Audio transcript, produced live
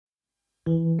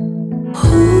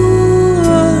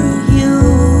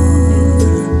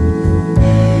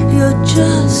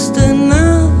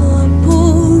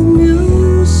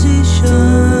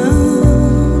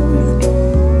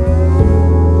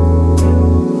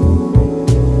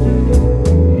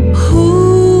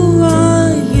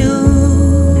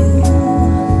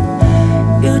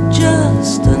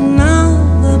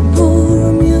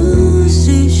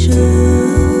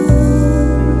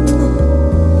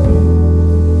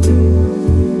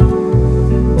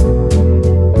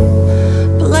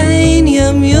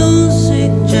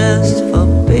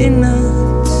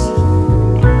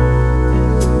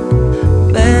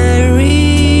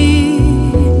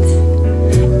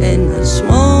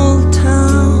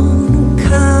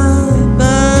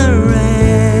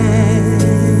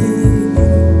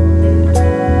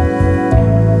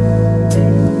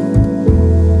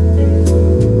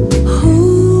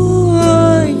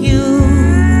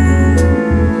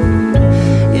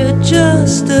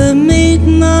just a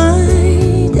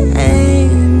midnight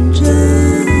angel.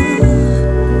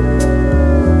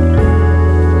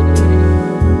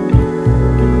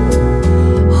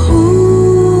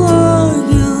 Who are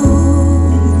you?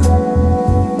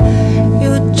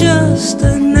 You're just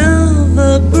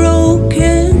another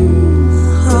broken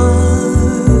heart,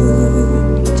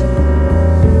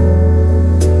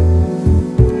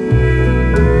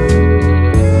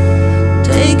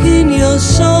 taking your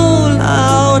soul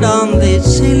out on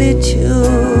this silly tune.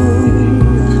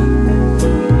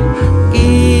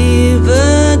 Give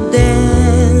a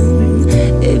damn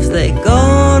if they're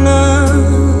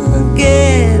gonna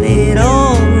get it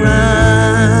all right.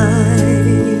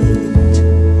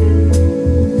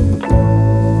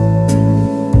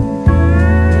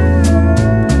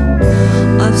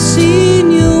 I've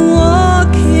seen you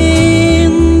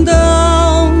walking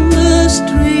down the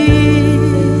street,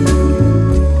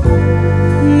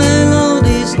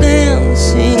 melodies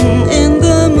dancing in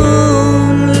the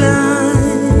moonlight.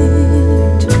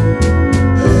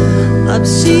 I've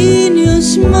seen you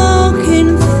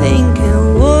smoking,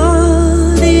 thinking,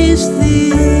 what is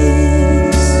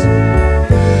this?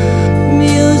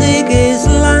 Music is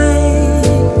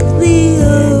like the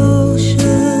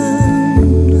ocean,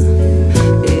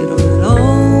 it will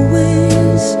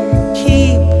always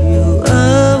keep you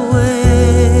away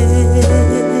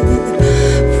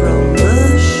from the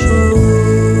shore.